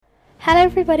Hello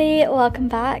everybody, welcome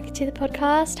back to the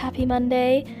podcast. Happy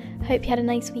Monday. Hope you had a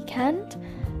nice weekend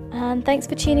and thanks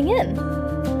for tuning in.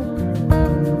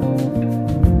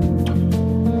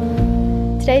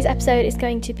 Today's episode is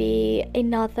going to be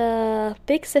another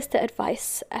big sister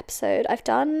advice episode. I've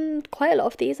done quite a lot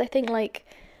of these, I think like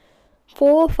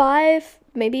 4 or 5,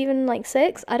 maybe even like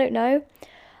 6, I don't know.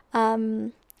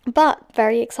 But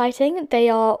very exciting. They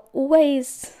are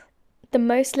always the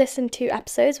most listened to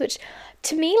episodes, which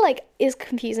to me like is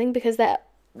confusing because they're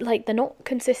not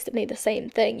consistently the same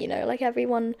thing, you know, like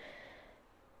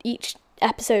each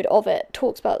episode of it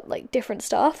talks about like different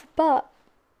stuff, but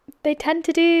they tend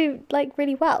to do like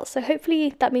really well, so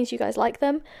hopefully that means you guys like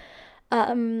them.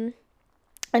 And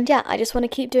yeah, I just want to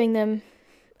keep doing them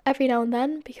every now and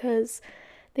then because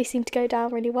they seem to go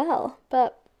down really well.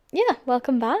 But yeah,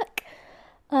 welcome back.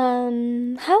 How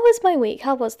was my week?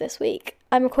 How was this week?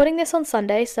 I'm recording this on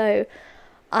Sunday, so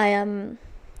I am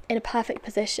in a perfect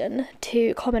position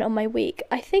to comment on my week.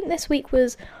 I think this week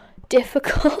was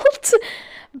difficult,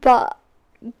 but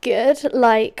good.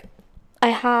 Like, I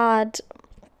had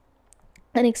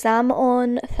an exam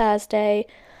on Thursday,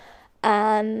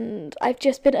 and I've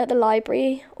just been at the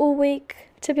library all week,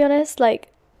 to be honest. Like,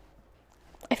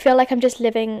 I feel like I'm just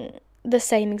living the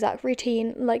same exact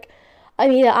routine. Like,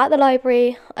 I'm either at the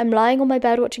library, I'm lying on my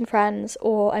bed watching Friends,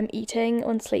 or I'm eating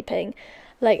and sleeping.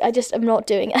 Like, I just am not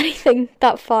doing anything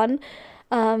that fun.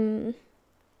 I'm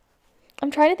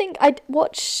trying to think.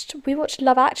 We watched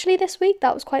Love Actually this week.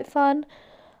 That was quite fun.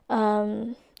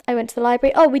 I went to the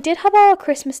library. Oh, we did have our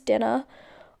Christmas dinner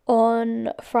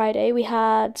on Friday. We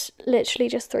had literally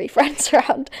just 3 friends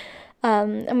around.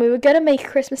 And we were going to make a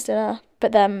Christmas dinner,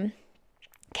 but then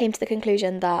came to the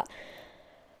conclusion that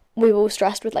we were all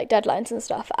stressed with like deadlines and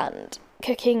stuff, and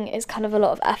cooking is kind of a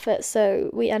lot of effort, so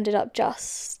we ended up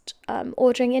just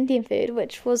ordering Indian food,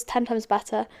 which was 10 times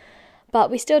better.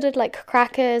 But we still did like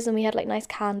crackers, and we had like nice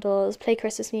candles, play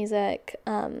Christmas music,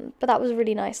 but that was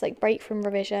really nice, like break from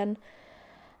revision.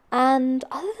 And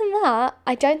other than that,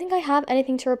 I don't think I have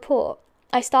anything to report.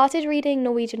 I started reading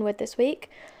Norwegian Wood this week,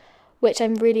 which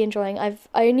I'm really enjoying. I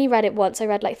only read it once. I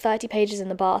read like 30 pages in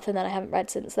the bath, and then I haven't read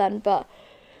since then, but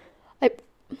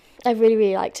I really,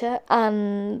 really liked it.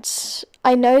 And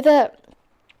I know that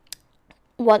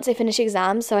once I finish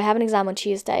exams, so I have an exam on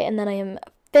Tuesday, and then I am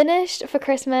finished for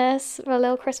Christmas, for a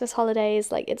little Christmas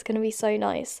holidays. Like, it's going to be so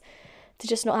nice to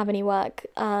just not have any work.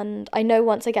 And I know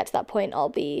once I get to that point, I'll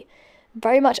be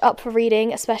very much up for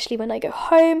reading, especially when I go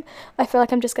home. I feel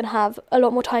like I'm just going to have a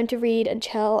lot more time to read and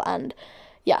chill, and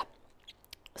yeah.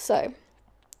 So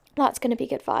that's going to be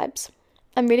good vibes.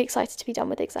 I'm really excited to be done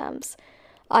with exams.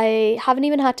 I haven't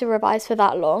even had to revise for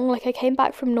that long. Like, I came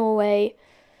back from Norway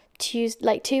 2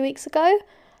 weeks ago.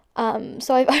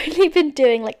 So I've only been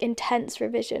doing like intense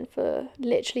revision for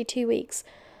literally 2 weeks.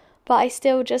 But I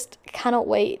still just cannot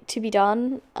wait to be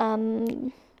done.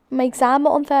 My exam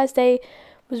on Thursday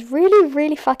was really,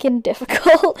 really fucking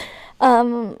difficult.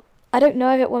 I don't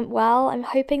know if it went well. I'm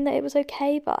hoping that it was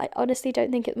okay, but I honestly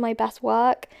don't think it's my best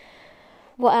work.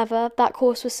 Whatever, that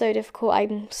course was so difficult.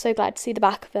 I'm so glad to see the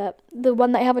back of it. The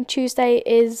one that I have on Tuesday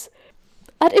is,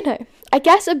 I don't know, I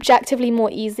guess objectively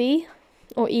more easy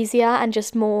or easier and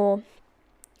just more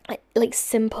like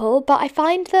simple, but I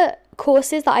find that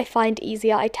courses that I find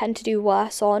easier I tend to do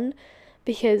worse on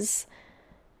because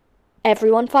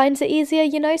everyone finds it easier,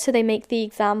 you know, so they make the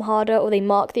exam harder or they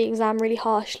mark the exam really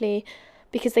harshly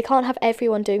because they can't have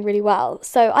everyone doing really well.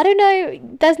 So I don't know,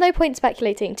 there's no point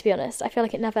speculating, to be honest. I feel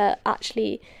like it never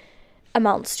actually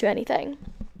amounts to anything.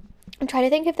 I'm trying to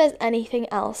think if there's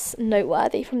anything else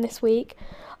noteworthy from this week.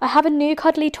 I have a new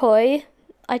cuddly toy.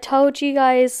 I told you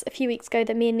guys a few weeks ago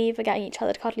that me and Neve are getting each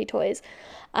other cuddly toys.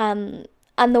 And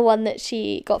the one that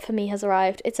she got for me has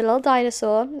arrived. It's a little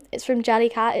dinosaur. It's from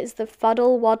Jellycat. It's the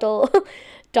Fuddle Waddle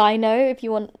Dino, if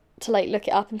you want to like look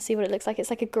it up and see what it looks like. It's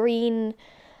like a green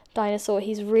dinosaur.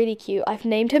 He's really cute. I've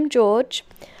named him George.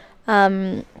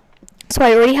 So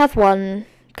I already have one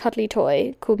cuddly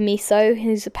toy called Miso,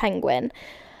 who's a penguin.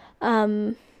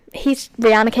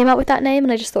 Rihanna came up with that name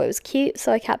and I just thought it was cute,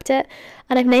 so I kept it.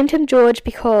 And I've named him George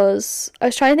because I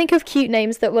was trying to think of cute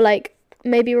names that were like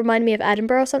maybe remind me of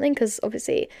Edinburgh or something, because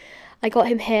obviously I got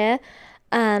him here,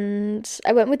 and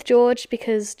I went with George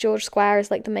because George Square is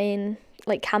like the main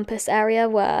like campus area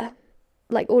where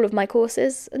like all of my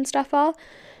courses and stuff are.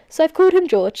 So I've called him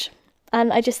George,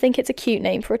 and I just think it's a cute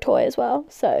name for a toy as well.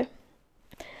 So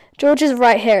George is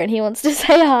right here and he wants to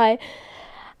say hi.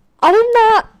 Other than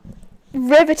that,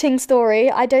 riveting story.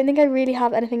 I don't think I really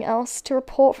have anything else to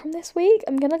report from this week.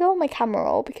 I'm gonna go on my camera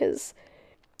roll because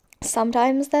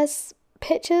sometimes there's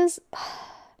pictures.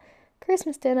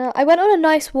 Christmas dinner. I went on a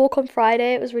nice walk on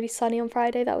Friday. It was really sunny on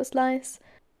Friday. That was nice.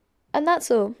 And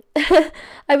that's all.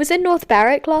 I was in North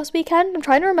Berwick last weekend. I'm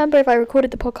trying to remember if I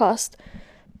recorded the podcast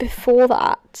before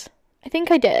that. I think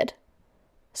I did.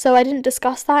 So I didn't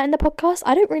discuss that in the podcast.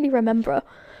 I don't really remember.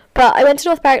 But I went to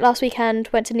North Berwick last weekend,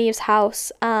 went to Neve's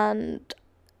house, and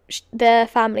their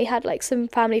family had like some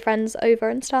family friends over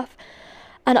and stuff.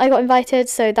 And I got invited,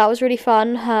 so that was really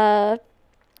fun. Her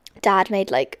dad made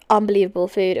like unbelievable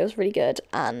food. It was really good.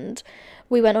 And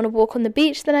we went on a walk on the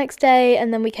beach the next day,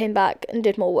 and then we came back and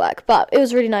did more work. But it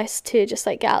was really nice to just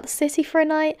like get out of the city for a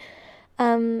night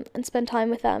and spend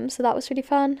time with them. So that was really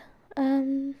fun.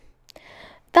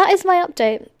 That is my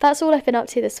update. That's all I've been up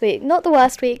to this week. Not the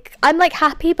worst week. I'm like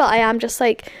happy, but I am just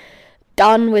like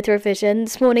done with revision.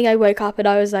 This morning I woke up and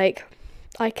I was like,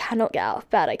 I cannot get out of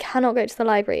bed. I cannot go to the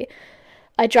library.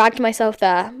 I dragged myself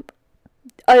there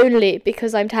only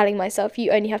because I'm telling myself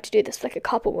you only have to do this for like a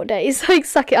couple more days. Like,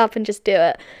 suck it up and just do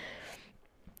it.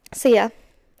 So yeah,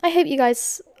 I hope you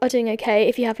guys are doing okay.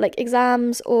 If you have like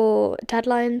exams or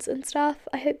deadlines and stuff,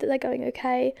 I hope that they're going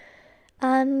okay,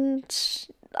 and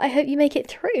I hope you make it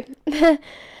through.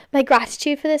 My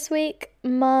gratitude for this week,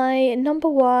 my number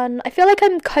one, I feel like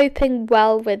I'm coping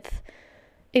well with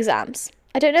exams.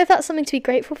 I don't know if that's something to be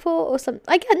grateful for or something.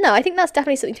 I think that's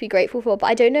definitely something to be grateful for, but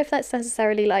I don't know if that's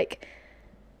necessarily like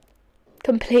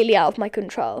completely out of my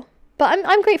control. But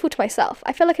I'm grateful to myself.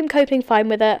 I feel like I'm coping fine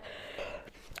with it.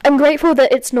 I'm grateful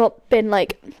that it's not been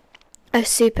like a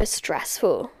super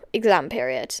stressful exam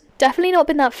period. Definitely not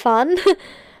been that fun,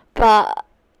 but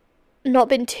not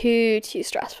been too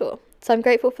stressful. So I'm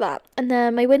grateful for that. And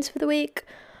then my wins for the week,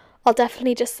 I'll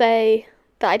definitely just say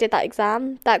that I did that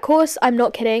exam. That course, I'm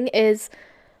not kidding, is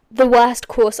the worst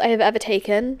course I have ever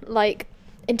taken, like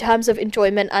in terms of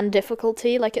enjoyment and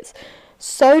difficulty. Like, it's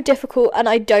so difficult and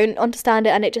I don't understand it,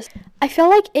 and I feel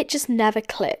like it just never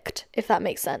clicked, if that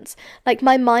makes sense. Like,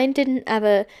 my mind didn't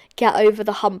ever get over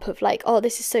the hump of like, oh,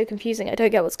 this is so confusing, I don't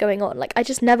get what's going on. Like, I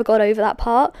just never got over that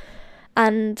part,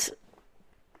 and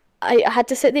I had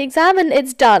to sit the exam and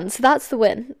it's done. So that's the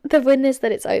win. The win is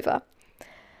that it's over.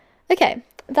 Okay,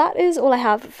 that is all I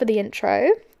have for the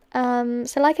intro.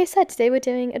 So like I said, today we're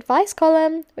doing advice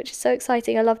column, which is so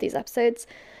exciting. I love these episodes.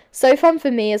 So fun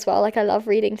for me as well. Like, I love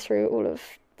reading through all of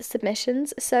the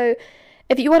submissions. So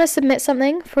if you want to submit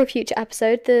something for a future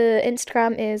episode, the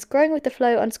Instagram is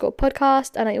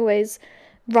growingwiththeflow_podcast, and I always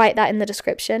write that in the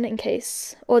description in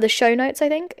case, or the show notes, I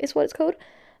think is what it's called,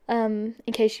 in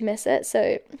case you miss it.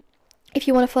 So if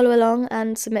you want to follow along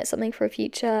and submit something for a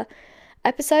future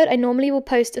episode, I normally will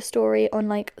post a story on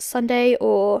like Sunday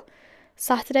or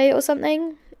Saturday or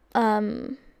something,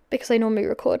 because I normally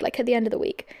record like at the end of the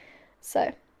week.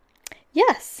 So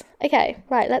yes, okay,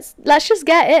 right, let's just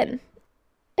get in.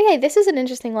 Okay, this is an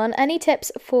interesting one. Any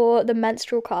tips for the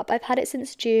menstrual cup? I've had it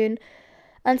since June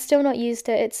and still not used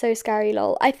it. It's so scary,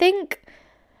 lol. I think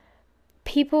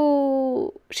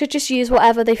people should just use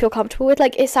whatever they feel comfortable with.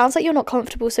 Like, it sounds like you're not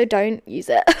comfortable, so don't use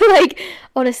it. Like,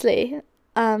 honestly,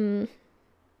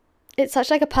 it's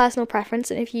such like a personal preference,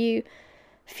 and if you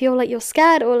feel like you're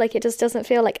scared or like it just doesn't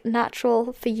feel like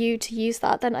natural for you to use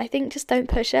that, then I think just don't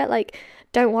push it. Like,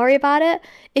 don't worry about it.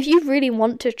 If you really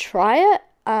want to try it,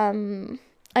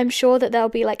 I'm sure that there'll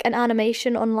be like an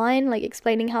animation online like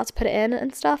explaining how to put it in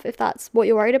and stuff, if that's what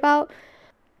you're worried about.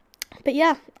 But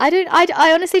yeah,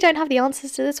 I honestly don't have the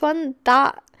answers to this one.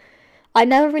 That I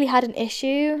never really had an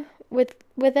issue with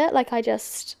it. Like, I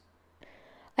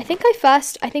think I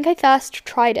first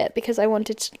tried it because I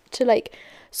wanted to like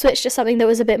switch to something that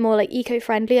was a bit more like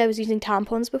eco-friendly. I was using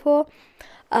tampons before,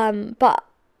 but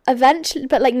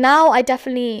like now I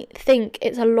definitely think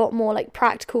it's a lot more like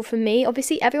practical for me.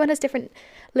 Obviously everyone has different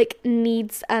like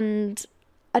needs and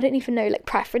I don't even know, like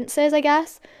preferences, I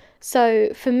guess.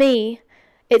 So for me,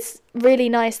 it's really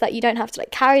nice that you don't have to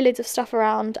like carry loads of stuff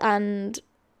around, and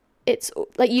it's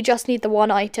like you just need the one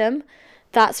item.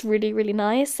 That's really, really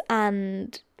nice,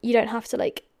 and you don't have to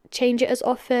like change it as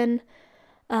often.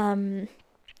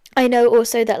 I know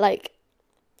also that like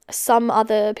some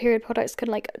other period products can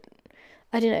like,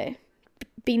 I don't know,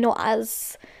 be not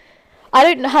as,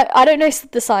 I don't know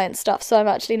the science stuff, so I'm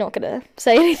actually not gonna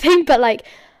say anything, but like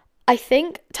I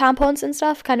think tampons and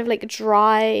stuff kind of like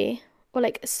dry or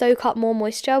like soak up more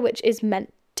moisture, which is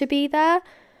meant to be there,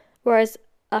 whereas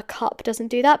a cup doesn't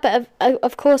do that. But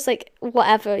of course, like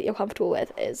whatever you're comfortable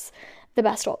with is the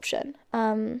best option.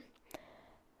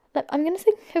 I'm gonna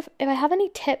think if I have any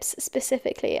tips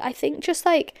specifically. I think just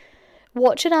like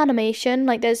watch an animation.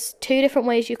 Like, there's 2 different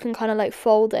ways you can kind of like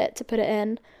fold it to put it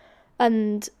in,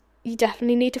 and you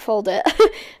definitely need to fold it.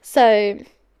 So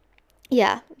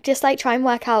yeah, just like try and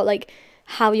work out like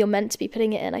how you're meant to be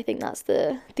putting it in. I think that's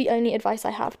the only advice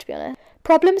I have, to be honest.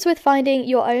 Problems with finding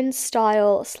your own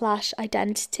style /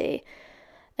 identity.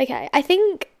 Okay, I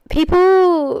think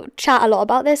people chat a lot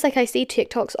about this. Like, I see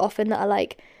TikToks often that are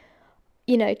like,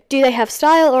 you know, do they have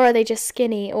style or are they just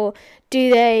skinny? Or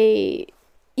do they,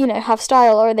 you know, have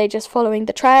style or are they just following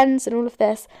the trends and all of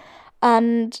this?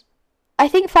 And I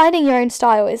think finding your own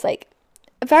style is like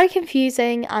very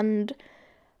confusing and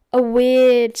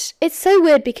it's so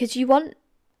weird because you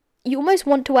almost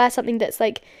want to wear something that's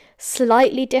like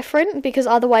slightly different, because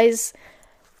otherwise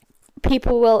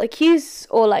people will accuse,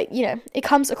 or like, you know, it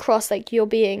comes across like you're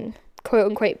being quote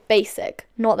unquote basic.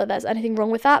 Not that there's anything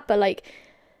wrong with that, but like,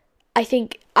 I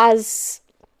think as,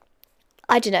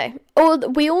 I don't know,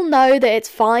 we all know that it's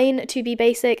fine to be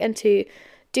basic and to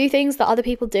do things that other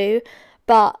people do,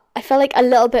 but I feel like a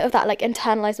little bit of that like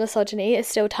internalized misogyny is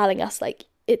still telling us like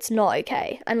it's not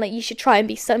okay, and like you should try and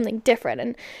be something different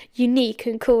and unique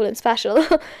and cool and special.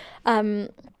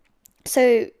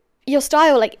 So your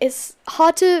style, like, it's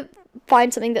hard to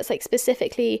find something that's like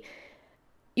specifically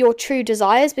your true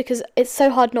desires, because it's so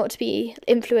hard not to be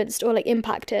influenced or like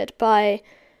impacted by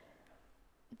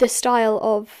the style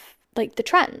of like the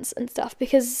trends and stuff,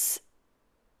 because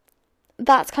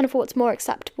that's kind of what's more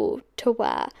acceptable to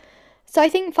wear. So I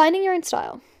think finding your own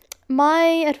style. My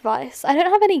advice, I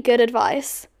don't have any good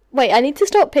advice. Wait, I need to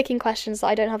stop picking questions that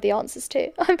I don't have the answers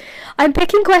to. I'm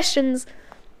picking questions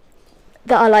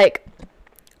that are like,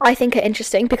 I think are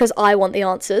interesting because I want the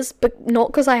answers, but not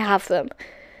because I have them.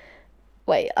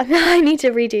 Wait, I need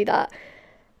to redo that.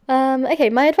 Okay,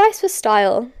 my advice for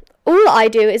style. All I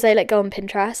do is I like go on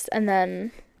Pinterest and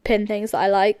then pin things that I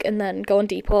like, and then go on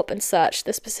Depop and search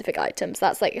the specific items.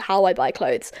 That's like how I buy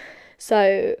clothes.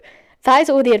 So that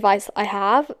is all the advice I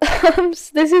have.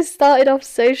 This has started off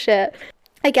so shit.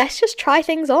 I guess just try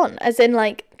things on, as in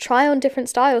like try on different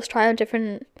styles, try on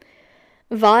different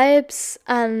vibes,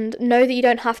 and know that you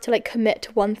don't have to like commit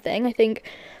to one thing. I think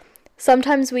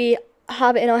sometimes we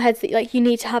have it in our heads that like you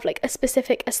need to have like a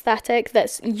specific aesthetic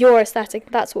that's your aesthetic,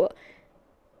 that's what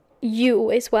you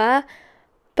always wear.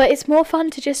 But it's more fun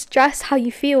to just dress how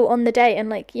you feel on the day and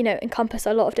like, you know, encompass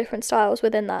a lot of different styles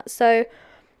within that. So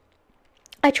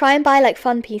I try and buy like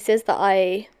fun pieces that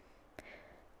I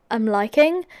am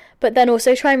liking, but then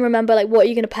also try and remember like what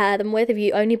you're going to pair them with. If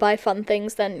you only buy fun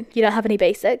things, then you don't have any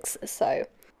basics. So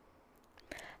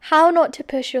how not to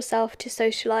push yourself to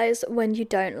socialize when you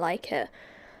don't like it.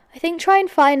 I think try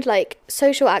and find like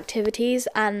social activities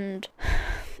and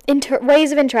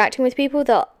ways of interacting with people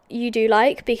that you do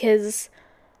like, because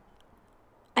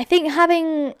I think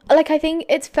I think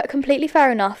it's completely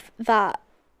fair enough that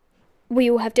we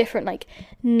all have different like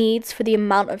needs for the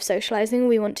amount of socializing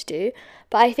we want to do.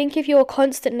 But I think if you're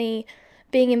constantly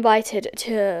being invited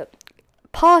to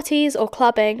parties or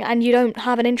clubbing and you don't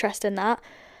have an interest in that,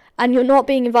 and you're not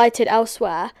being invited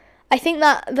elsewhere, I think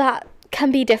that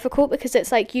can be difficult, because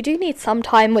it's like you do need some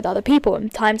time with other people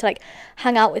and time to like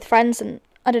hang out with friends and,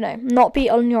 I don't know, not be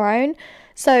on your own.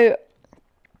 So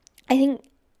I think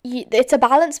it's a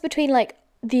balance between like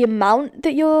the amount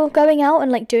that you're going out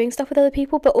and like doing stuff with other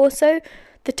people, but also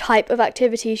the type of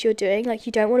activities you're doing. Like,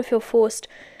 you don't want to feel forced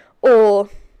or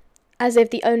as if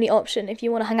the only option if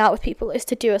you want to hang out with people is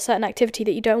to do a certain activity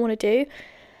that you don't want to do.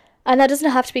 And that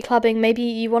doesn't have to be clubbing. Maybe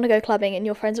you want to go clubbing and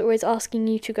your friends are always asking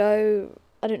you to go,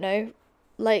 I don't know,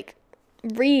 like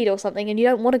read or something, and you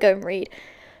don't want to go and read.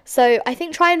 So I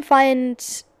think try and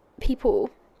find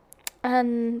people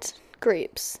and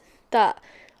groups that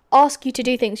ask you to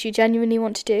do things you genuinely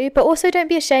want to do, but also don't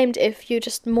be ashamed if you're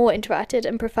just more introverted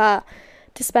and prefer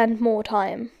to spend more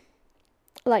time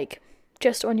like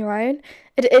just on your own.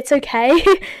 It's okay.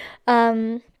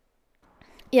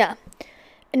 Yeah.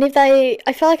 And I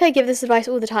feel like I give this advice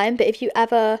all the time, but if you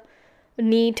ever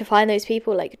need to find those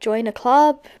people, like join a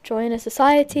club, join a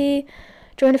society,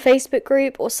 join a Facebook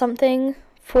group or something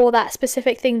for that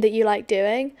specific thing that you like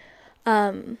doing,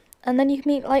 and then you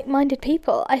can meet like-minded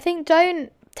people. I think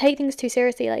don't take things too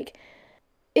seriously. Like,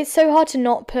 it's so hard to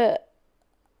not put,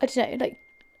 I don't know, like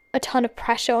a ton of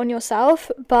pressure on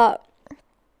yourself, but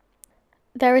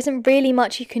there isn't really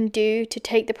much you can do to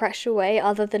take the pressure away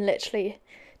other than literally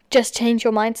just change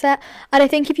your mindset. And I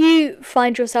think if you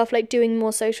find yourself like doing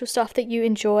more social stuff that you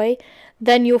enjoy,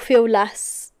 then you'll feel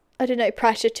less, I don't know,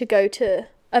 pressure to go to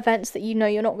events that you know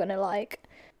you're not going to like.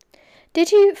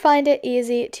 Did you find it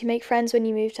easy to make friends when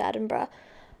you moved to Edinburgh?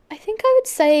 I think I would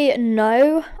say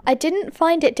no. I didn't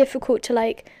find it difficult to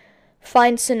like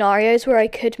find scenarios where I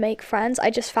could make friends. I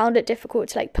just found it difficult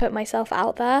to like put myself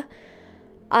out there.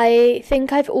 I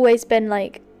think I've always been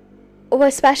like, or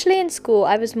especially in school,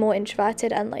 I was more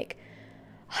introverted and like,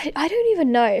 I don't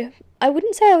even know. I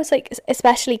wouldn't say I was like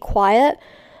especially quiet,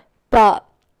 but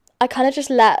I kind of just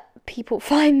let people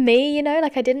find me, you know,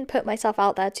 like I didn't put myself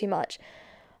out there too much.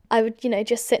 I would, you know,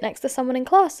 just sit next to someone in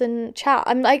class and chat.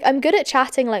 I'm good at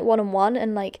chatting like one-on-one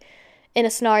and like in a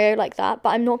scenario like that, but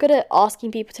I'm not good at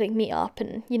asking people to like meet up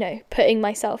and, you know, putting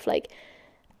myself like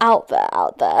out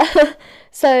there.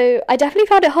 So I definitely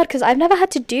found it hard because I've never had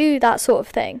to do that sort of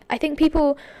thing. I think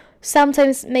people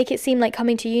sometimes make it seem like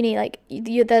coming to uni, like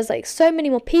there's like so many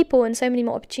more people and so many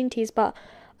more opportunities, but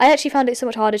I actually found it so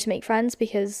much harder to make friends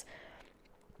because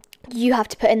you have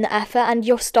to put in the effort and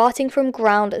you're starting from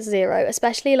ground zero.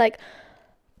 Especially like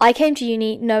I came to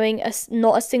uni knowing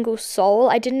not a single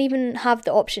soul. I didn't even have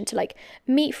the option to like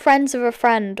meet friends of a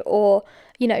friend, or,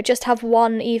 you know, just have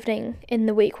one evening in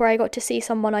the week where I got to see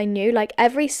someone I knew. Like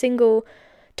every single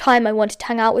time I wanted to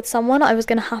hang out with someone, I was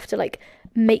going to have to like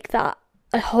make that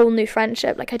a whole new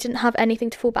friendship. Like I didn't have anything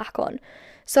to fall back on.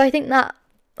 So I think that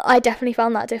I definitely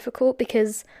found that difficult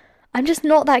because I'm just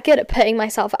not that good at putting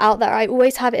myself out there. I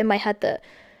always have it in my head that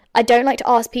I don't like to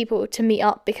ask people to meet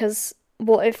up because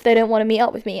what if they don't want to meet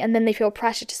up with me and then they feel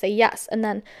pressure to say yes, and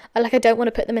then I don't want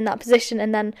to put them in that position,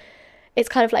 and then it's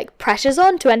kind of like pressure's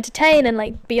on to entertain and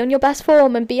like be on your best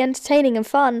form and be entertaining and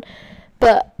fun.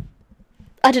 But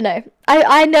I don't know.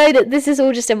 I know that this is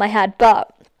all just in my head,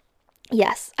 but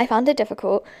yes, I found it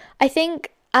difficult. I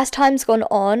think as time's gone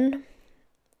on,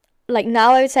 like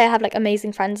now I would say I have like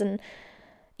amazing friends, and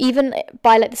even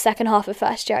by like the second half of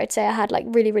first year, I'd say I had like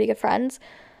really, really good friends.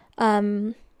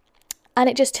 And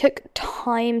it just took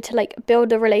time to like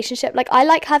build a relationship. Like I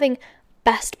like having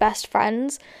best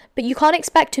friends, but you can't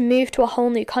expect to move to a whole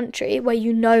new country where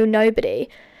you know nobody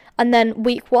and then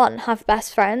week one have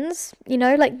best friends, you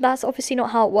know, like that's obviously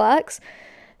not how it works.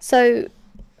 So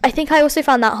I think I also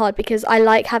found that hard because I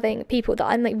like having people that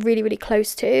I'm like really, really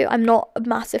close to. I'm not a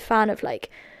massive fan of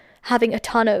like having a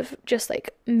ton of just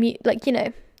like you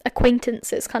know,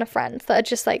 acquaintances kind of friends that are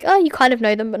just like, oh, you kind of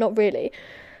know them but not really.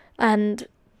 And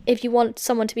if you want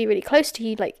someone to be really close to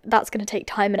you, like that's going to take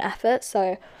time and effort.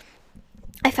 So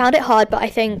I found it hard, but I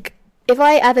think if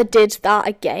I ever did that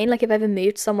again, like if I ever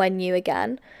moved somewhere new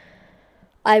again,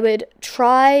 I would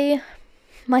try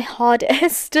my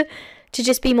hardest to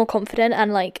just be more confident.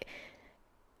 And like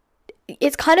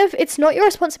it's not your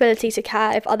responsibility to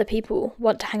care if other people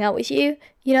want to hang out with you.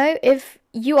 You know, if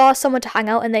you ask someone to hang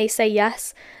out and they say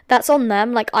yes, that's on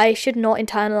them. Like I should not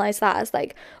internalize that as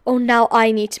like, oh, now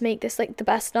I need to make this like the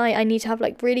best night. I need to have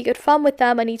like really good fun with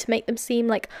them. I need to make me seem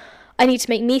like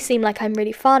I'm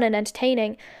really fun and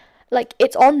entertaining. Like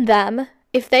it's on them.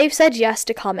 If they've said yes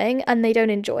to coming and they don't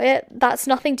enjoy it, that's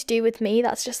nothing to do with me.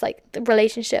 That's just like the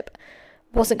relationship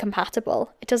wasn't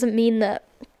compatible. It doesn't mean that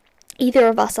either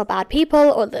of us are bad people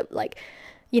or that like,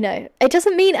 you know, it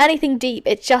doesn't mean anything deep.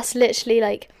 It just literally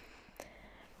like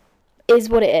is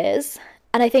what it is.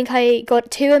 And I think I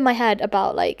got too in my head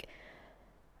about like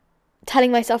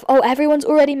telling myself, oh, everyone's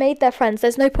already made their friends,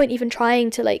 there's no point even trying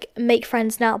to like make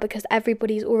friends now because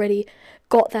everybody's already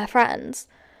got their friends,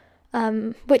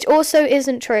 which also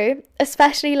isn't true.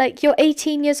 Especially like you're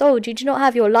 18 years old, you do not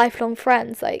have your lifelong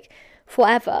friends like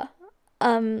forever.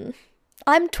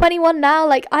 I'm 21 now.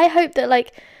 Like I hope that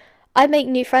like I make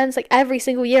new friends like every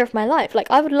single year of my life. Like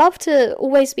I would love to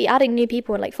always be adding new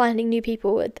people and like finding new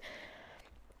people with,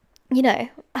 you know,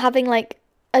 having like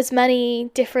as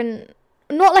many different,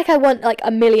 not like I want like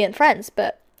a million friends,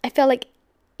 but I feel like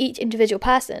each individual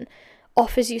person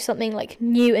offers you something like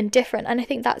new and different, and I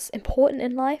think that's important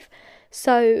in life.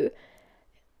 So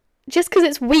just because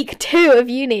it's week 2 of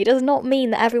uni does not mean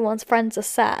that everyone's friends are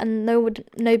set and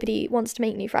nobody wants to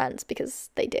make new friends, because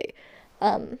they do.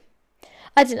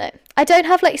 I don't know. I don't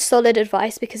have like solid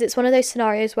advice because it's one of those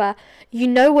scenarios where you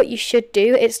know what you should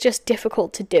do, it's just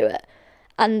difficult to do it.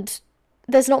 And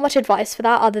there's not much advice for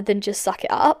that other than just suck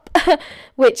it up,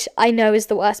 which I know is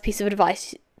the worst piece of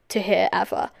advice to hear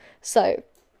ever. So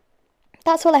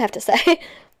that's all I have to say.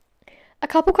 A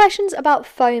couple questions about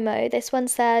FOMO. This one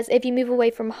says, if you move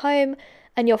away from home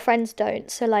and your friends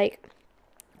don't, so like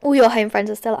all your home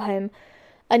friends are still at home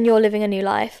and you're living a new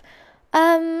life.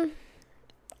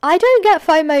 I don't get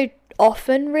FOMO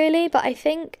often really, but I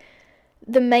think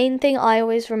the main thing I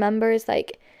always remember is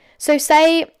like, so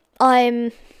say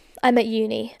I'm at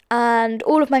uni and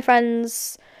all of my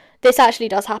friends, this actually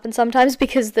does happen sometimes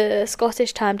because the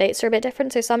Scottish term dates are a bit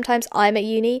different. So sometimes I'm at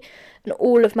uni and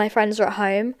all of my friends are at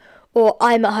home, or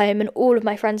I'm at home and all of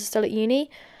my friends are still at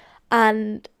uni.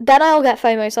 And then I'll get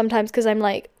FOMO sometimes because I'm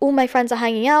like, all my friends are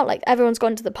hanging out, like everyone's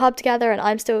gone to the pub together and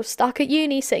I'm still stuck at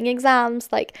uni sitting exams.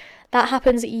 Like that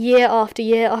happens year after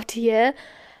year after year.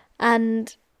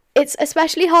 And it's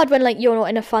especially hard when like you're not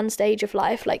in a fun stage of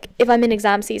life. Like if I'm in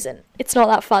exam season, it's not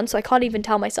that fun, so I can't even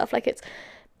tell myself like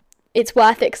it's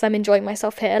worth it because I'm enjoying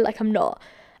myself here. Like I'm not.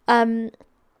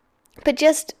 But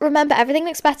just remember, everything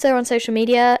looks better on social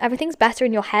media. Everything's better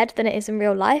in your head than it is in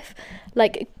real life.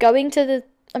 Like going to the,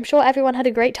 I'm sure everyone had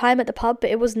a great time at the pub, but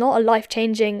it was not a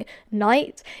life-changing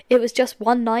night. It was just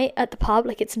one night at the pub.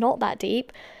 Like it's not that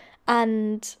deep.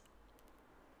 And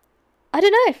I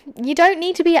don't know, you don't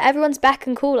need to be at everyone's beck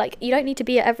and call. Like you don't need to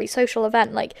be at every social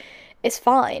event. Like it's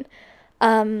fine.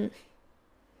 I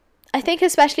think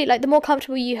especially like the more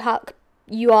comfortable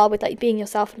you are with like being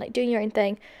yourself and like doing your own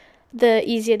thing, the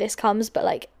easier this comes. But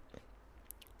like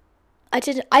I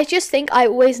just think I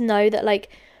always know that like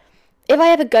if I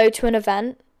ever go to an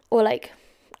event or like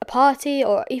a party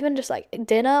or even just like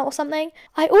dinner or something,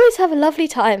 I always have a lovely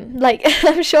time. Like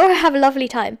I'm sure I have a lovely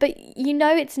time, but you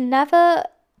know, it's never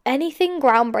anything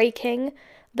groundbreaking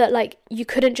that like you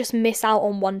couldn't just miss out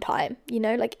on one time, you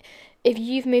know? Like if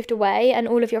you've moved away and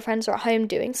all of your friends are at home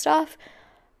doing stuff,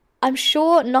 I'm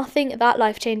sure nothing that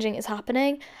life-changing is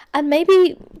happening, and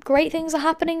maybe great things are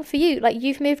happening for you. Like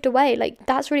you've moved away, like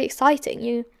that's really exciting.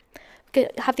 You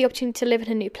have the opportunity to live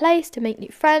in a new place, to make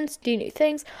new friends, do new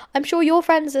things. I'm sure your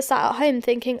friends are sat at home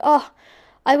thinking, oh,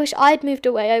 I wish I'd moved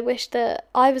away. I wish that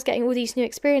I was getting all these new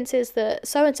experiences that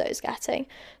so-and-so is getting.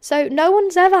 So no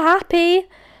one's ever happy.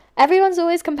 Everyone's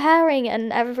always comparing,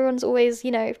 and everyone's always,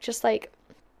 you know, just like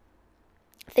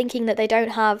thinking that they don't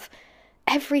have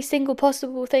every single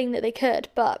possible thing that they could.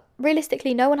 But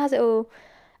realistically, no one has it all.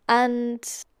 And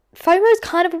FOMO is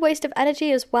kind of a waste of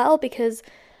energy as well, because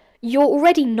you're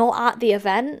already not at the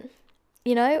event,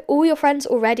 you know? All your friends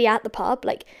already at the pub.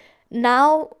 Like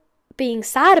now being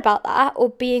sad about that or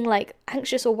being like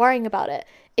anxious or worrying about it,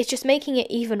 it's just making it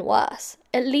even worse.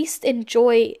 At least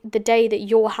enjoy the day that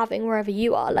you're having wherever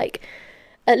you are. Like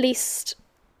at least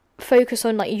focus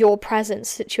on like your present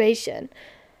situation,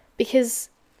 because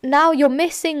now you're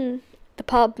missing the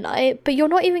pub night, but you're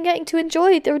not even getting to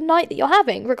enjoy the night that you're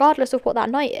having, regardless of what that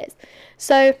night is.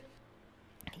 So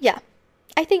yeah,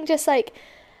 I think just like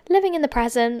living in the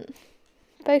present,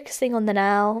 focusing on the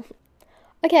now.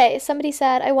 Okay, somebody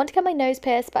said, I want to get my nose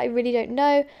pierced, but I really don't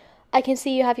know. I can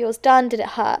see you have yours done. Did it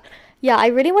hurt? Yeah, I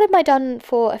really wanted mine done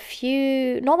for not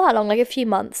that long, like a few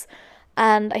months.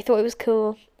 And I thought it was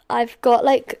cool. I've got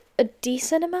like a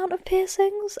decent amount of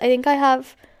piercings. I think I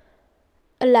have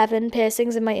 11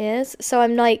 piercings in my ears. So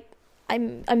I'm like,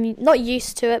 I'm not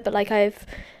used to it, but like I've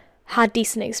had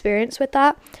decent experience with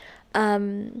that.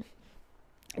 Okay,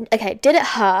 did it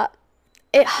hurt?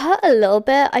 It hurt a little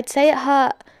bit. I'd say it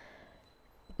hurt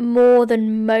more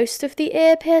than most of the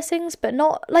ear piercings, but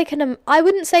not like I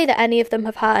wouldn't say that any of them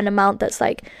have hurt an amount that's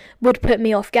like would put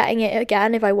me off getting it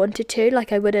again if I wanted to.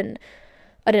 Like I wouldn't,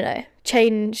 I don't know,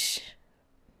 change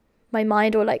my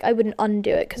mind, or like I wouldn't undo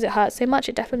it because it hurt so much.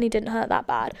 It definitely didn't hurt that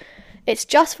bad. It's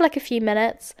just for like a few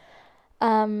minutes.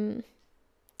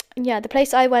 Yeah, the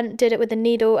place I went did it with a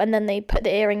needle, and then they put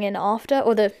the earring in after,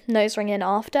 or the nose ring in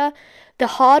after. The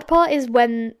hard part is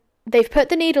when they've put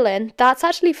the needle in, that's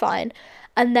actually fine,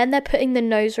 and then they're putting the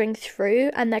nose ring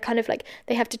through, and they're kind of like,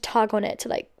 they have to tug on it to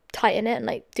like tighten it and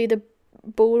like do the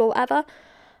ball or whatever.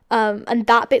 And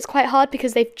that bit's quite hard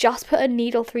because they've just put a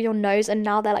needle through your nose and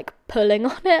now they're like pulling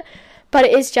on it, but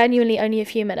it is genuinely only a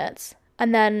few minutes,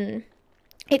 and then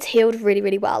it's healed really,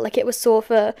 really well. Like it was sore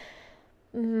for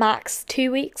max 2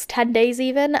 weeks, 10 days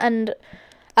even, and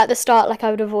at the start like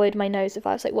I would avoid my nose if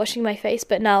I was like washing my face,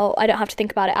 but now I don't have to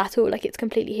think about it at all. Like it's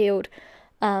completely healed.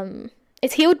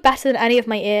 It's healed better than any of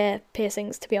my ear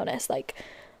piercings, to be honest. Like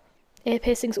ear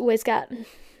piercings always get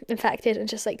infected and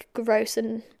just like gross,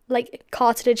 and like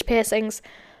cartilage piercings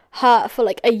hurt for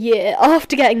like a year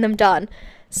after getting them done.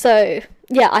 So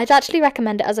yeah, I'd actually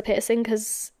recommend it as a piercing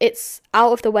because it's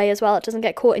out of the way as well. It doesn't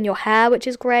get caught in your hair, which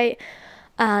is great,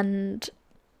 and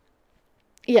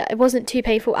yeah, it wasn't too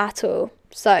painful at all.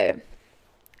 So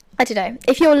I don't know,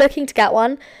 if you're looking to get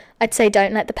one, I'd say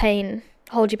don't let the pain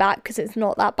hold you back because it's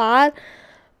not that bad,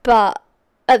 but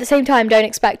at the same time don't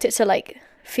expect it to like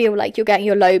feel like you're getting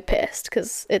your lobe pierced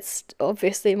because it's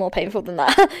obviously more painful than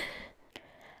that.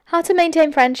 How to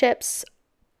maintain friendships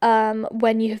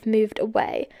when you have moved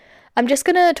away. I'm just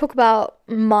gonna talk about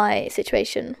my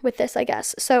situation with this, I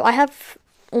guess. So I have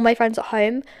all my friends at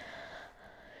home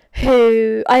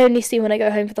who I only see when I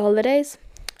go home for the holidays.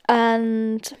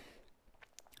 And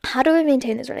how do I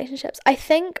maintain those relationships? I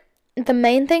think the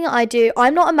main thing I do,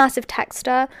 I'm not a massive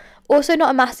texter, also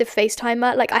not a massive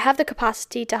FaceTimer. Like I have the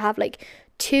capacity to have like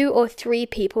 2 or 3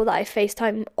 people that I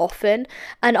FaceTime often,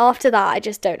 and after that I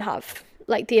just don't have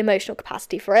like the emotional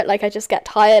capacity for it. Like I just get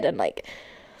tired and like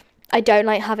I don't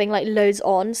like having like loads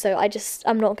on, so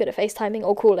I'm not good at FaceTiming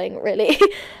or calling, really.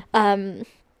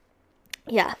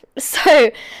 Yeah,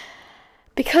 so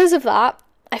because of that,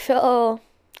 I feel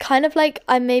kind of like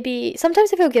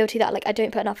sometimes I feel guilty that like I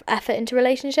don't put enough effort into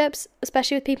relationships,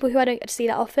 especially with people who I don't get to see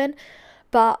that often.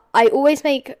 But I always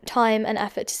make time and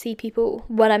effort to see people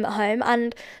when I'm at home,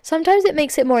 and sometimes it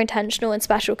makes it more intentional and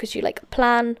special because you like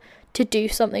plan to do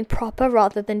something proper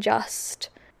rather than just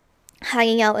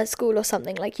hanging out at school or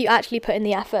something. Like, you actually put in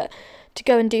the effort to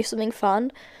go and do something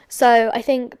fun. So I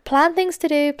think plan things to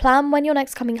do, plan when you're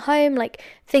next coming home, like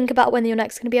think about when you're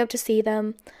next going to be able to see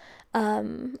them,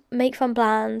 make fun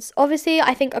plans. Obviously,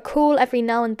 I think a call every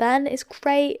now and then is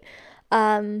great.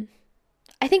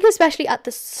 I think especially at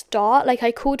the start, like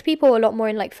I called people a lot more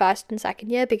in like first and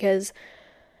second year because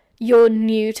you're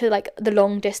new to like the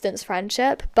long distance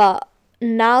friendship. But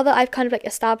now that I've kind of like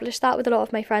established that with a lot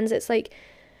of my friends, it's like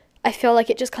I feel like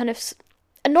it just kind of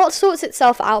not sorts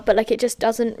itself out, but like it just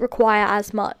doesn't require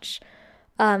as much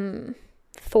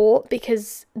thought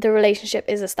because the relationship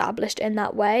is established in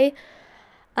that way.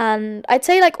 And I'd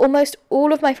say like almost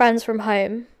all of my friends from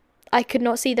home, I could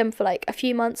not see them for like a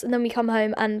few months, and then we come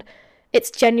home and it's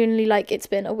genuinely like it's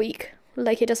been a week.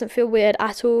 Like, it doesn't feel weird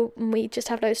at all, and we just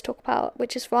have loads to talk about,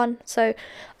 which is fun. So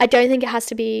I don't think it has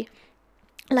to be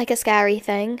like a scary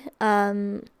thing.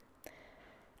 And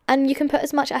you can put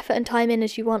as much effort and time in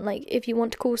as you want. Like, if you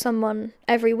want to call someone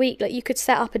every week, like you could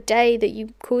set up a day that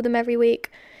you call them every week,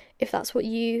 if that's what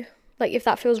you like, if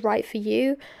that feels right for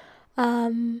you.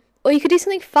 Or you could do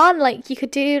something fun, like you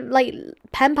could do like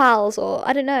pen pals, or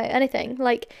I don't know, anything.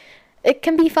 Like, it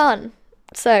can be fun.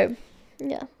 So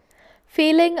yeah,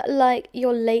 feeling like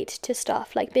you're late to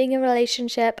stuff, like being in a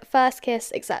relationship, first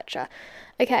kiss, etc.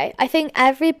 Okay, I think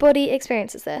everybody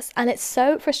experiences this, and it's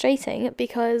so frustrating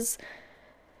because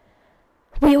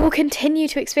we all continue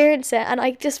to experience it, and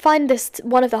I just find this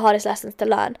one of the hardest lessons to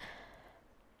learn.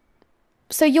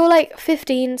 So you're like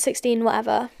 15, 16,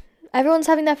 whatever. Everyone's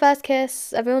having their first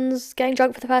kiss, everyone's getting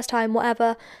drunk for the first time,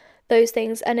 whatever, those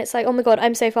things, and it's like, oh my god,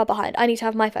 I'm so far behind. I need to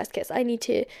have my first kiss. I need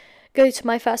to go to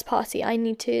my first party. I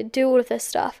need to do all of this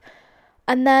stuff.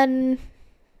 And then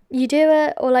you do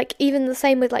it, or like even the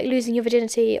same with like losing your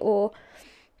virginity or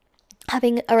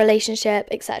having a relationship,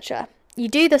 etc. You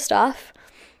do the stuff,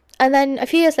 and then a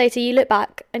few years later you look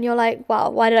back and you're like, wow,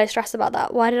 why did I stress about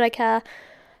that? Why did I care?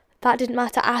 That didn't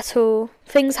matter at all.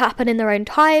 Things happen in their own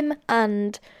time,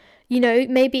 and you know,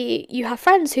 maybe you have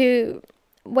friends who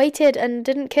waited and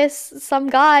didn't kiss some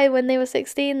guy when they were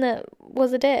 16 that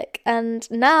was a dick, and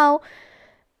now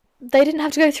they didn't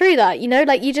have to go through that, you know?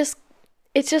 Like,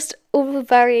 it's just all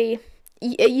very,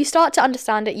 you start to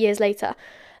understand it years later.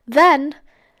 Then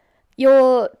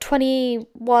you're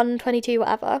 21, 22,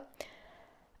 whatever,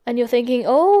 and you're thinking,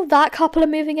 oh, that couple are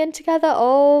moving in together,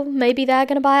 oh, maybe they're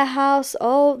gonna buy a house,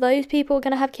 oh, those people are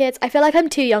gonna have kids. I feel like I'm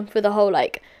too young for the whole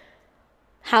like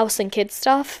house and kids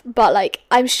stuff, but like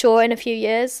I'm sure in a few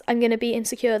years I'm gonna be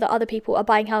insecure that other people are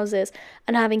buying houses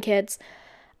and having kids,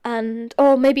 and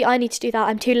oh, maybe I need to do that,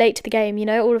 I'm too late to the game, you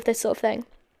know, all of this sort of thing.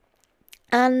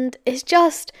 And it's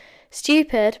just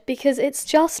stupid because it's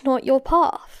just not your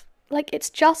path. Like, it's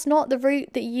just not the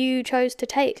route that you chose to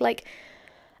take. Like,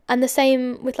 and the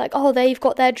same with like, oh, they've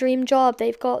got their dream job,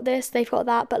 they've got this, they've got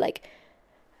that, but like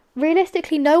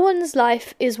realistically no one's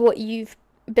life is what you've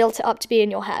built it up to be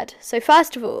in your head. So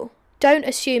first of all, don't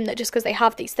assume that just because they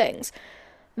have these things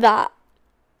that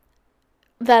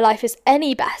their life is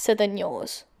any better than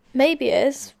yours. Maybe it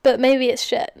is, but maybe it's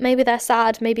shit. Maybe they're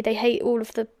sad, maybe they hate all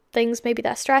of the things, maybe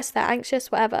they're stressed, they're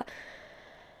anxious, whatever.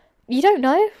 You don't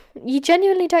know. You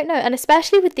genuinely don't know. And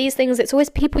especially with these things, it's always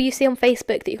people you see on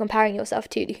Facebook that you're comparing yourself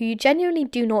to who you genuinely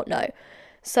do not know.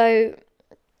 So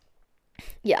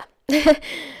yeah.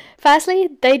 Firstly,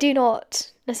 they do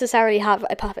not necessarily have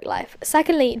a perfect life.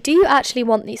 Secondly, do you actually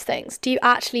want these things? Do you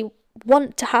actually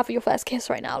want to have your first kiss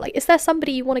right now? Like, is there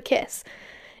somebody you want to kiss?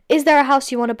 Is there a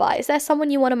house you want to buy? Is there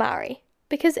someone you want to marry?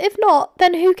 Because if not,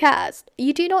 then who cares?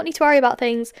 You do not need to worry about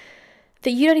things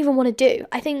that you don't even want to do.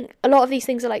 I think a lot of these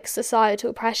things are like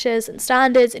societal pressures and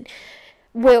standards, and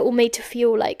we're all made to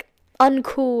feel like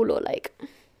uncool or like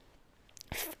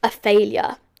a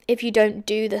failure if you don't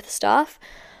do the stuff.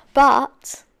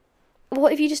 But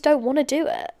what if you just don't want to do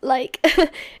it? Like,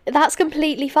 that's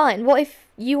completely fine. What if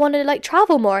you want to like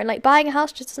travel more and like buying a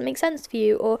house just doesn't make sense for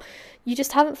you, or you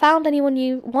just haven't found anyone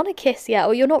you want to kiss yet,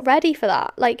 or you're not ready for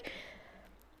that? Like,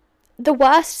 the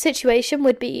worst situation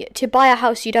would be to buy a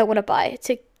house you don't want to buy,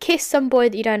 to kiss some boy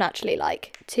that you don't actually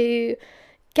like, to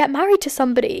get married to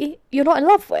somebody you're not in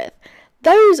love with.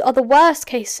 Those are the worst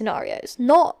case scenarios,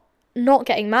 not not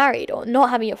getting married or not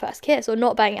having your first kiss or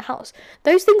not buying a house.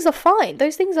 Those things are fine.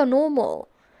 Those things are normal.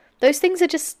 Those things are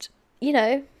just,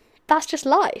 that's just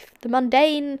life. The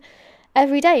mundane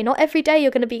every day. Not every day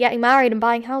you're going to be getting married and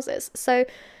buying houses. So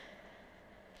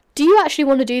do you actually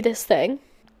want to do this thing?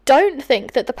 Don't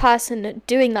think that the person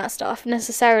doing that stuff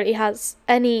necessarily has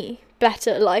any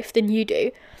better life than you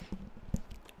do.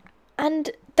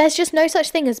 And there's just no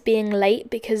such thing as being late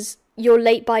because you're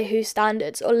late by whose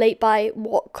standards or late by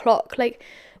what clock. Like,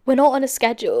 we're not on a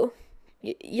schedule.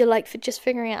 You're like just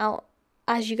figuring it out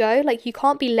as you go. Like, you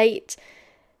can't be late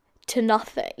to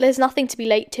nothing. There's nothing to be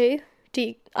late to.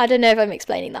 I don't know if I'm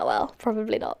explaining that well.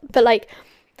 Probably not. But like,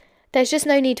 there's just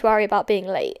no need to worry about being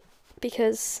late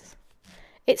because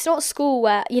it's not school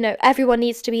where, everyone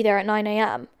needs to be there at 9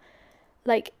 a.m.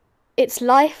 Like, it's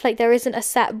life. Like, there isn't a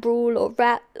set rule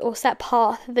or set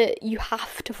path that you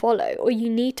have to follow or you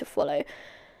need to follow.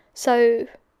 So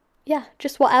yeah,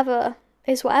 just whatever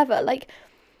is whatever. Like,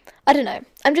 I don't know,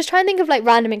 I'm just trying to think of like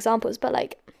random examples, but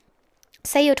like,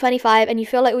 say you're 25 and you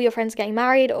feel like all your friends are getting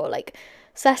married or like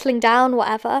settling down,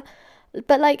 whatever,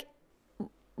 but like,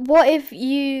 what if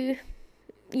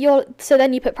so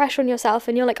then you put pressure on yourself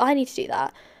and you're like, I need to do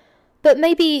that, but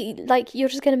maybe like you're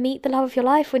just going to meet the love of your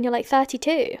life when you're like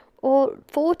 32 or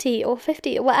 40 or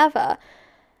 50 or whatever,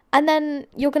 and then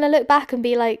you're going to look back and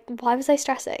be like, why was I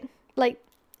stressing? Like,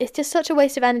 it's just such a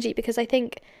waste of energy because I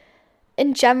think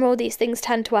in general these things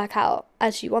tend to work out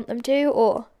as you want them to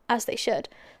or as they should.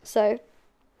 So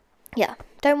yeah,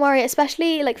 don't worry,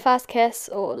 especially like first kiss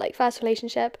or like first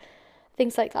relationship,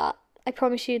 things like that. I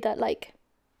promise you that like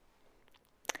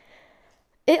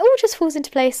it all just falls into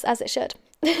place as it should.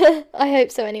 I hope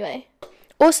so anyway.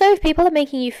 Also, if people are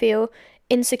making you feel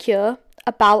insecure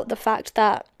about the fact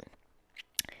that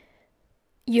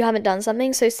you haven't done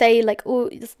something, so say like, oh,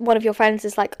 one of your friends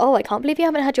is like, oh, I can't believe you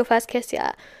haven't had your first kiss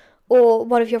yet, or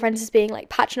one of your friends is being like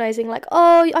patronizing, like,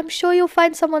 oh, I'm sure you'll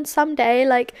find someone someday,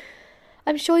 like,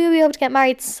 I'm sure you'll be able to get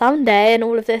married someday, and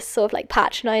all of this sort of like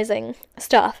patronizing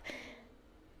stuff.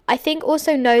 I think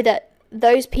also know that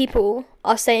those people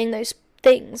are saying those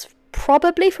things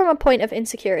probably from a point of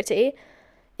insecurity.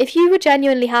 If you were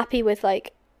genuinely happy with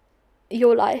like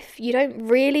your life, you don't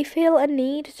really feel a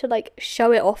need to like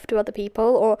show it off to other people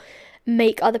or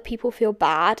make other people feel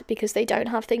bad because they don't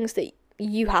have things that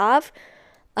you have.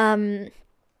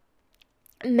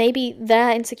 Maybe they're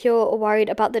insecure or worried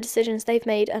about the decisions they've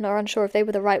made and are unsure if they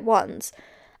were the right ones,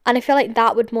 and I feel like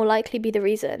that would more likely be the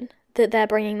reason that they're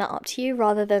bringing that up to you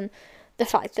rather than the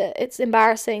fact that it's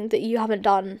embarrassing that you haven't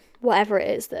done whatever it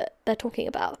is that they're talking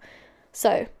about.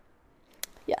 So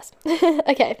yes.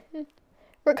 Okay,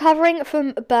 recovering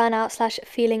from burnout /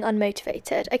 feeling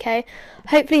unmotivated. Okay,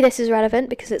 hopefully this is relevant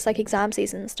because it's like exam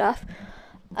season and stuff.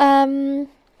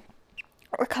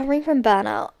 Recovering from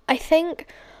burnout, I think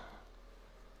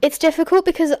it's difficult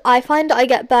because I find I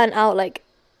get burnt out like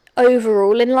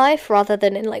overall in life rather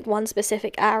than in like one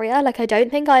specific area. Like, I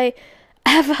don't think I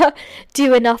ever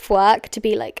do enough work to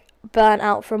be like burnt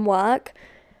out from work.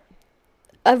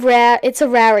 It's a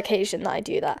rare occasion that I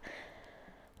do that,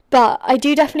 but I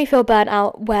do definitely feel burnt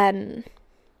out when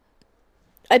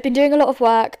I've been doing a lot of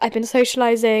work, I've been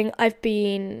socializing, I've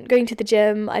been going to the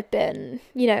gym, I've been,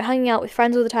 hanging out with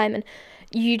friends all the time, and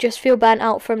you just feel burnt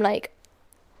out from like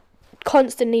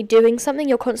constantly doing something.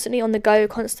 You're constantly on the go,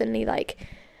 constantly like,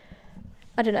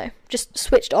 I don't know, just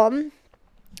switched on.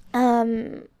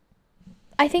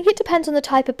 I think it depends on the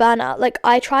type of burnout. Like,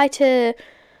 I try to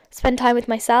spend time with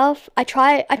myself. I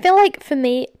feel like for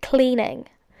me, cleaning,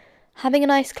 having a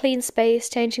nice clean space,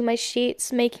 changing my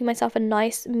sheets, making myself a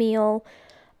nice meal,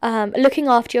 looking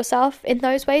after yourself in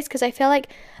those ways, because I feel like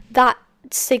that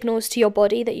signals to your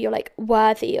body that you're like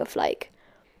worthy of like,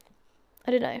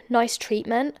 I don't know, nice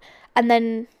treatment. And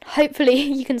then hopefully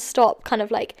you can stop kind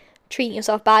of like treating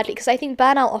yourself badly, because I think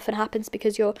burnout often happens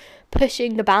because you're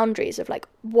pushing the boundaries of like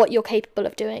what you're capable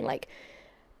of doing. Like,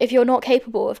 if you're not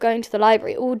capable of going to the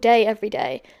library all day every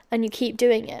day and you keep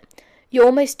doing it, you're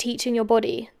almost teaching your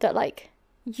body that like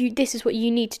this is what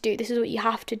you need to do, this is what you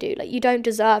have to do. Like, you don't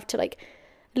deserve to like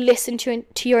listen to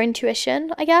your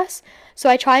intuition, I guess. So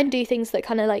I try and do things that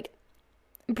kind of like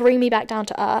bring me back down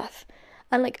to earth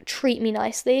and like treat me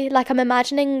nicely. Like, I'm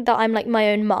imagining that I'm like my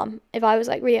own mum. If I was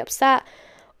like really upset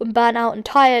and burnt out and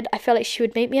tired, I feel like she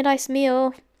would make me a nice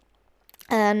meal.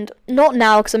 And not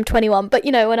now because I'm 21, but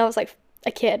when I was like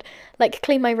a kid, like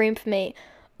clean my room for me,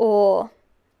 or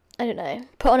I don't know,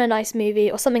 put on a nice movie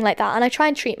or something like that. And I try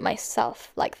and treat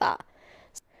myself like that.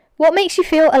 What makes you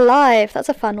feel alive? That's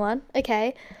a fun one.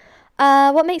 Okay.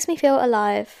 What makes me feel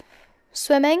alive?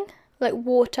 Swimming, like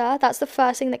water. That's the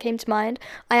first thing that came to mind.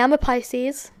 I am a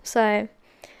Pisces, so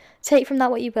take from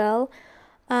that what you will.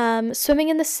 Swimming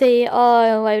in the sea,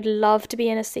 oh, I would love to be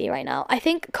in a sea right now. I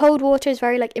think cold water is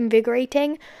very like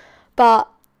invigorating, but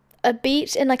a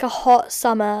beach in like a hot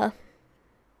summer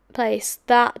place,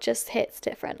 that just hits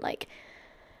different. Like,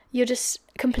 you're just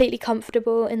completely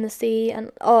comfortable in the sea,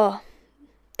 and oh,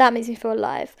 that makes me feel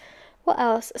alive. What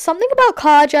else? Something about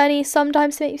car journeys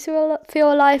sometimes makes me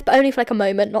feel alive, but only for like a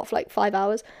moment, not for like 5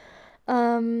 hours.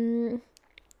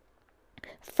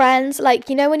 Friends, like,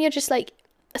 you know, when you're just like,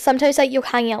 sometimes like you're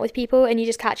hanging out with people and you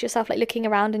just catch yourself like looking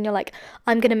around and you're like,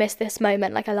 I'm gonna miss this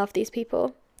moment, like I love these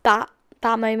people. That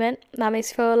moment, that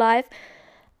makes me feel alive.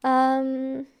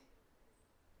 I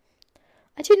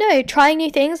don't know, trying new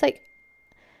things, like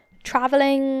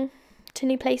traveling to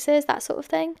new places, that sort of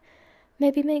thing,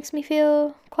 maybe makes me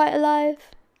feel quite alive.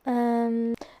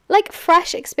 Like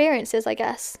fresh experiences, I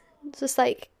guess. Just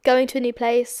like going to a new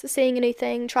place, seeing a new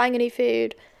thing, trying a new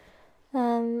food.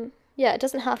 Yeah, it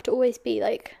doesn't have to always be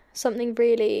like something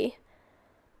really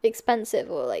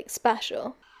expensive or like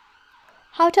special.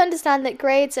 How to understand that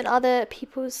grades and other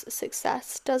people's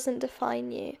success doesn't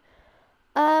define you.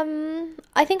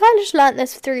 I think I just learnt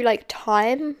this through like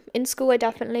time. In school I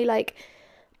definitely like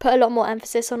put a lot more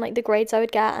emphasis on like the grades I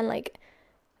would get, and like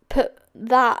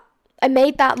I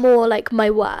made that more like my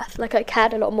worth. Like I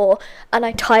cared a lot more, and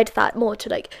I tied that more to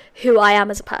like who I am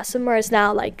as a person. Whereas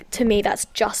now, like, to me, that's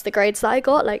just the grades that I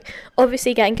got. Like,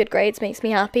 obviously getting good grades makes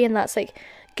me happy, and that's like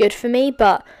good for me,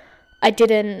 but I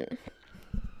don't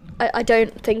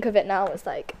think of it now as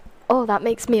like, oh, that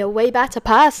makes me a way better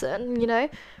person, you know?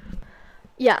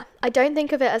 Yeah, I don't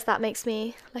think of it as that makes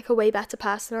me like a way better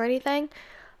person or anything.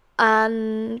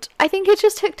 And I think it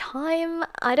just took time.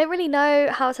 I don't really know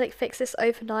how to like fix this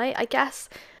overnight, I guess.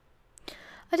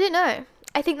 I don't know.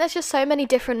 I think there's just so many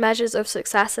different measures of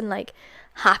success and like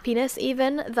happiness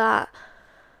even, that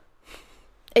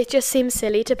it just seems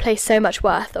silly to place so much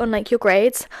worth on like your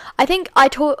grades. I think I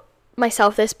taught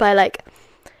myself this by like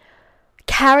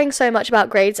caring so much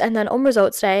about grades, and then on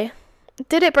results day,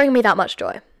 did it bring me that much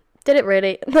joy? Did it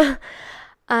really? No.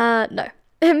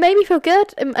 It made me feel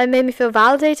good. It made me feel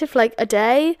validated for like a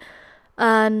day,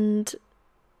 and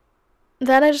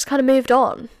then I just kind of moved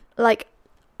on. Like,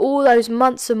 all those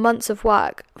months and months of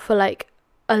work for like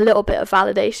a little bit of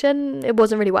validation, it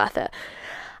wasn't really worth it.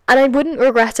 And I wouldn't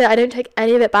regret it. I don't take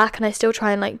any of it back, and I still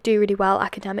try and like do really well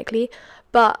academically.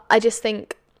 But I just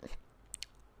think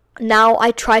now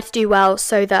I try to do well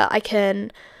so that I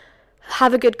can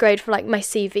have a good grade for like my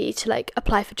CV to like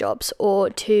apply for jobs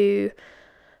or to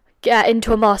get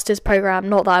into a master's program.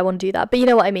 Not that I want to do that, but you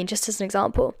know what I mean, just as an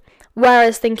example.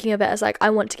 Whereas thinking of it as like,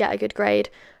 I want to get a good grade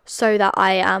so that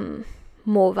I am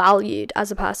more valued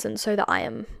as a person, so that I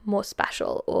am more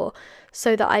special, or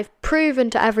so that I've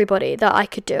proven to everybody that I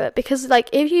could do it. Because like,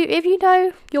 if you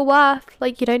know your worth,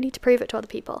 like, you don't need to prove it to other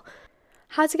people.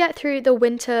 How to get through the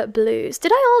winter blues.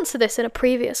 Did I answer this in a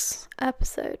previous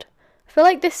episode? I feel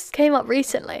like this came up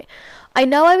recently. I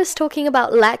know I was talking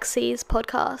about Lexi's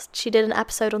podcast. She did an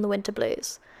episode on the winter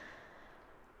blues.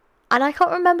 And I can't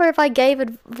remember if I gave it.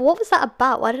 What was that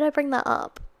about? Why did I bring that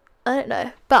up? I don't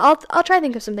know. But I'll try and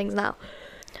think of some things now.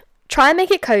 Try and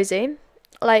make it cozy.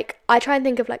 Like, I try and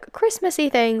think of like Christmassy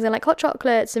things and like hot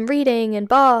chocolates and reading and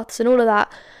baths and all of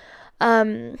that.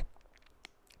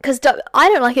 Because I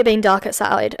don't like it being dark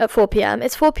outside at 4 p.m.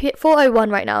 It's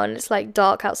 4:01 right now, and it's like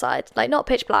dark outside. Like, not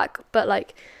pitch black, but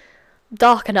like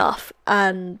dark enough,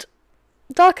 and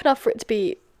dark enough for it to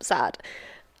be sad.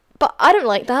 But I don't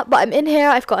like that. But I'm in here.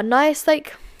 I've got a nice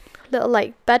like little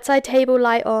like bedside table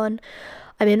light on.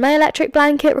 I'm in my electric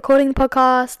blanket recording the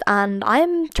podcast, and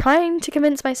I'm trying to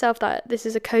convince myself that this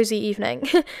is a cozy evening.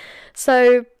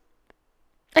 So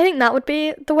I think that would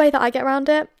be the way that I get around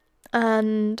it.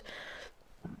 And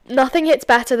nothing hits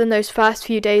better than those first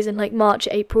few days in like March,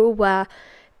 April, where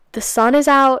the sun is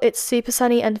out, it's super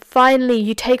sunny, and finally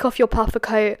you take off your puffer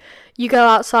coat, you go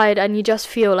outside, and you just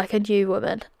feel like a new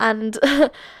woman. And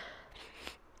a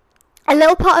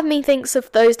little part of me thinks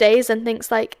of those days and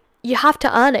thinks like, you have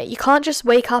to earn it. You can't just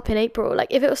wake up in April. Like,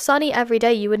 if it was sunny every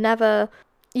day, you'd never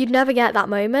get that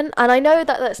moment. And I know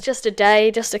that that's just a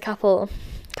day, just a couple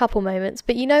moments,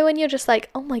 but you know, when you're just like,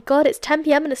 oh my god, it's 10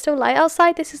 p.m. and it's still light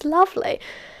outside, this is lovely.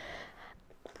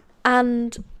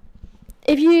 And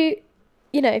if you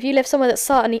live somewhere that's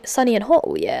sunny and hot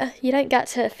all year, you don't get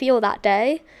to feel that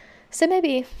day. So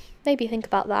maybe think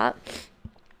about that.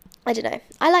 I don't know.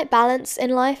 I like balance in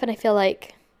life, and I feel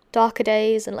like darker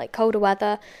days and like colder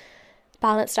weather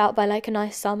balanced out by like a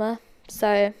nice summer.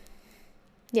 So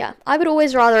yeah, I would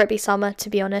always rather it be summer, to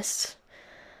be honest.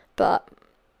 But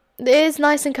it is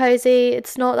nice and cozy.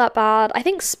 It's not that bad. I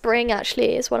think spring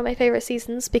actually is one of my favorite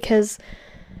seasons, because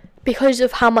because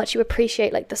of how much you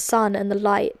appreciate like the sun and the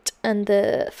light and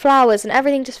the flowers, and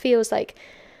everything just feels like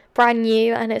brand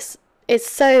new, and it's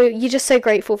so, you're just so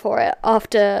grateful for it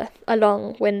after a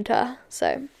long winter.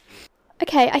 So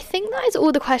okay, I think that is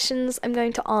all the questions I'm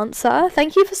going to answer.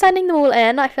 Thank you for sending them all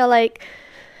in. I feel like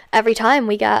every time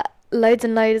we get loads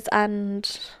and loads,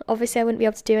 and obviously I wouldn't be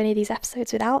able to do any of these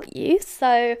episodes without you.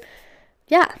 So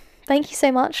yeah, thank you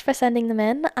so much for sending them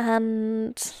in,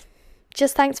 and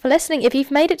just thanks for listening. If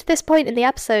you've made it to this point in the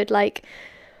episode, like,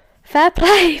 fair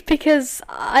play, because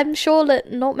I'm sure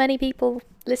that not many people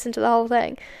listen to the whole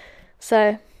thing.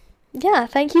 So yeah,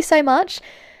 thank you so much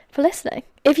for listening.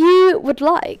 If you would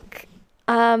like,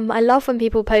 I love when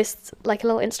people post like a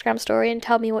little Instagram story and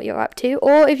tell me what you're up to.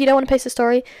 Or if you don't want to post a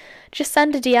story, just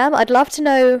send a DM. I'd love to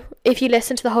know, if you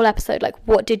listen to the whole episode, like,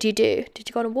 what did you do? Did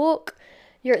you go on a walk?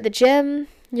 You're at the gym?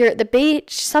 You're at the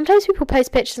beach? Sometimes people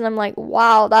post pictures and I'm like,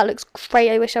 wow, that looks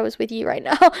great. I wish I was with you right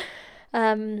now.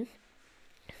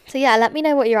 So yeah, let me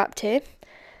know what you're up to.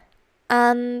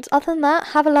 And other than that,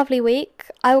 have a lovely week.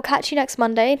 I will catch you next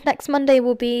Monday. Next Monday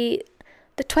will be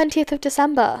the 20th of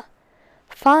December.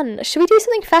 Fun. Should we do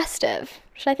something festive?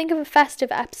 Should I think of a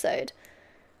festive episode?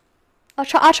 I'll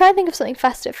try and think of something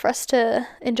festive for us to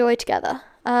enjoy together.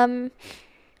 But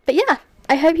yeah,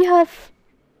 I hope you have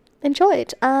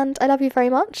enjoyed, and I love you very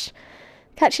much.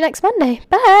 Catch you next Monday.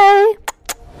 Bye!